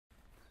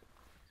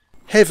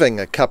Having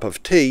a cup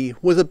of tea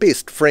with a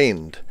best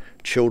friend.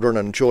 Children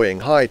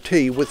enjoying high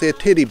tea with their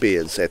teddy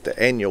bears at the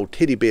annual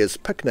Teddy Bears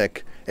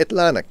picnic at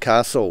Larnach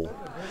Castle.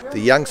 The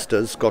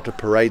youngsters got to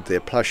parade their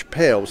plush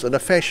pals in a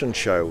fashion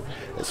show,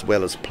 as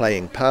well as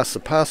playing pass the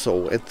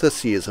parcel at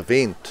this year's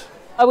event.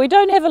 We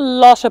don't have a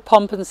lot of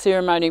pomp and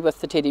ceremony with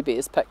the Teddy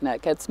Bears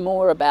picnic. It's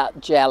more about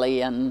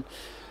jelly and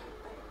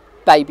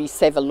baby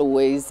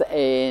saveloys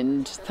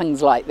and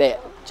things like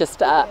that.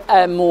 Just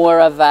more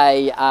of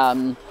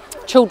a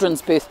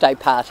children's birthday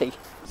party.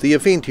 The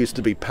event used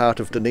to be part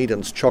of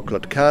Dunedin's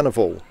Chocolate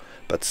Carnival,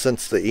 but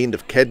since the end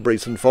of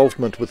Cadbury's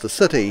involvement with the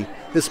city,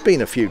 there's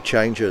been a few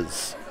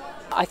changes.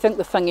 I think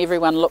the thing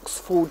everyone looks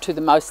forward to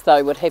the most,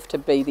 though, would have to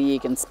be the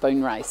egg and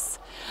spoon race.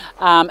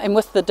 And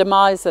with the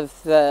demise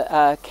of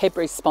the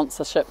Cadbury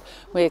sponsorship,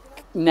 we're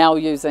now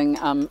using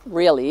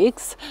real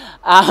eggs,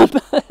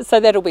 so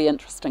that'll be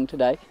interesting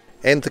today.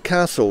 And the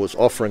castle is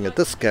offering a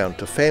discount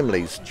to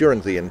families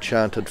during the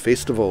Enchanted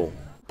Festival.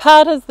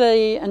 Part of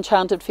the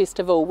Enchanted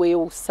Festival, we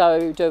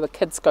also do a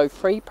Kids Go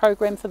Free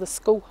program for the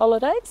school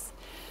holidays.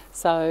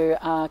 So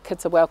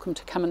kids are welcome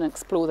to come and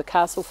explore the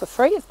castle for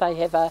free if they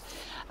have a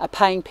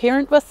paying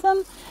parent with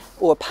them,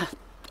 or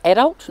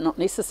adult, not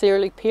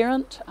necessarily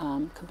parent,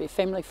 could be a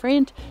family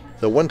friend.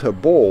 The Winter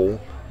Ball,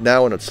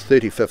 now in its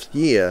 35th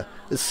year,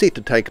 is set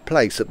to take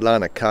place at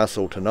Larnach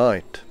Castle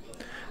tonight.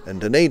 In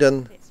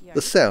Dunedin,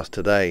 the South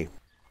Today.